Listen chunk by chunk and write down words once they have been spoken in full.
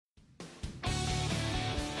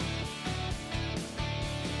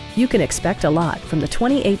You can expect a lot from the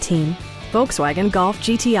 2018 Volkswagen Golf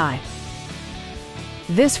GTI.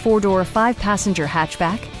 This four-door, five-passenger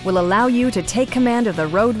hatchback will allow you to take command of the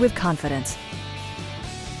road with confidence.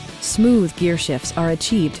 Smooth gear shifts are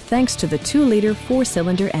achieved thanks to the 2-liter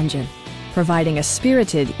four-cylinder engine, providing a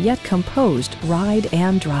spirited yet composed ride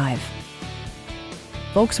and drive.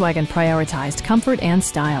 Volkswagen prioritized comfort and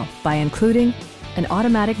style by including an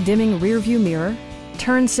automatic dimming rear-view mirror,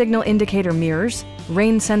 turn signal indicator mirrors,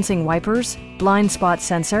 rain-sensing wipers, blind spot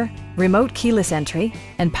sensor, remote keyless entry,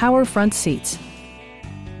 and power front seats.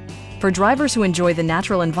 For drivers who enjoy the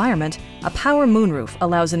natural environment, a power moonroof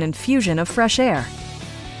allows an infusion of fresh air.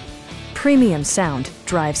 Premium sound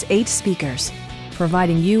drives 8 speakers,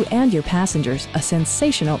 providing you and your passengers a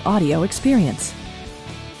sensational audio experience.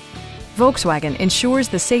 Volkswagen ensures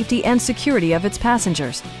the safety and security of its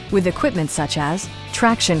passengers with equipment such as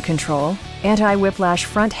traction control, anti-whiplash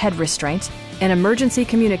front head restraints, an emergency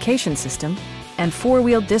communication system, and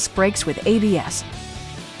 4-wheel disc brakes with ABS.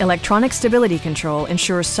 Electronic stability control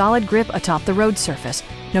ensures solid grip atop the road surface,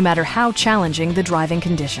 no matter how challenging the driving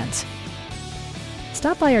conditions.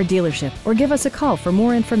 Stop by our dealership or give us a call for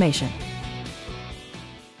more information.